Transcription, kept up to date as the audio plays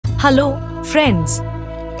Hello, friends.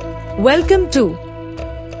 Welcome to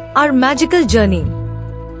our magical journey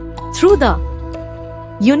through the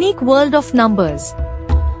unique world of numbers.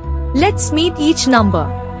 Let's meet each number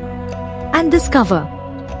and discover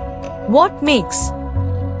what makes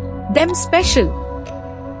them special.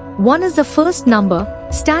 1 is the first number,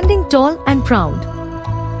 standing tall and proud.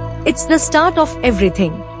 It's the start of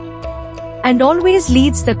everything and always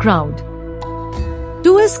leads the crowd.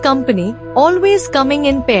 2 is company, always coming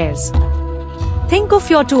in pairs. Think of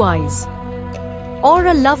your 2 eyes or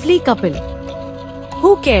a lovely couple.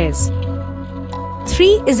 Who cares?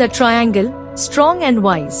 3 is a triangle, strong and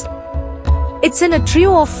wise. It's in a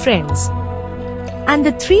trio of friends and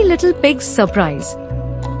the 3 little pigs surprise.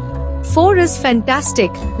 4 is fantastic,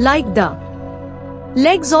 like the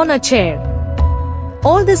legs on a chair.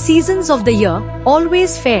 All the seasons of the year,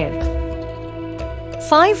 always fair.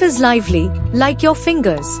 5 is lively, like your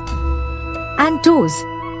fingers and toes.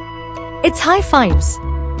 It's high fives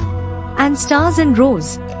and stars in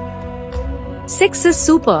rows. 6 is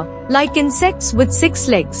super, like insects with 6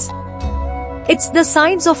 legs. It's the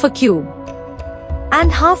sides of a cube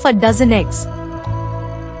and half a dozen eggs.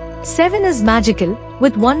 7 is magical,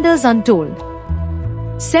 with wonders untold.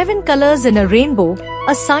 7 colors in a rainbow,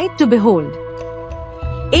 a sight to behold.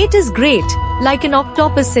 8 is great, like an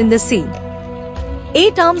octopus in the sea.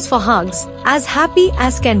 8 arms for hugs, as happy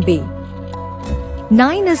as can be.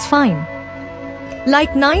 9 is fine,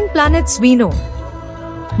 like 9 planets we know.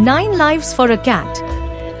 9 lives for a cat,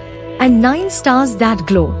 and 9 stars that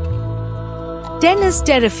glow. 10 is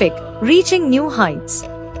terrific, reaching new heights.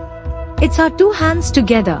 It's our 2 hands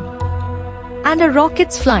together, and a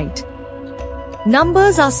rocket's flight.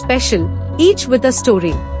 Numbers are special, each with a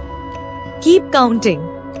story. Keep counting,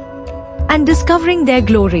 and discovering their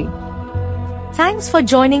glory. Thanks for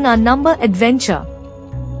joining our number adventure.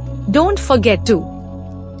 Don't forget to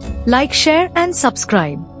like, share and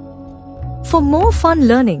subscribe for more fun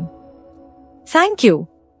learning. Thank you.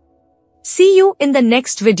 See you in the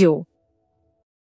next video.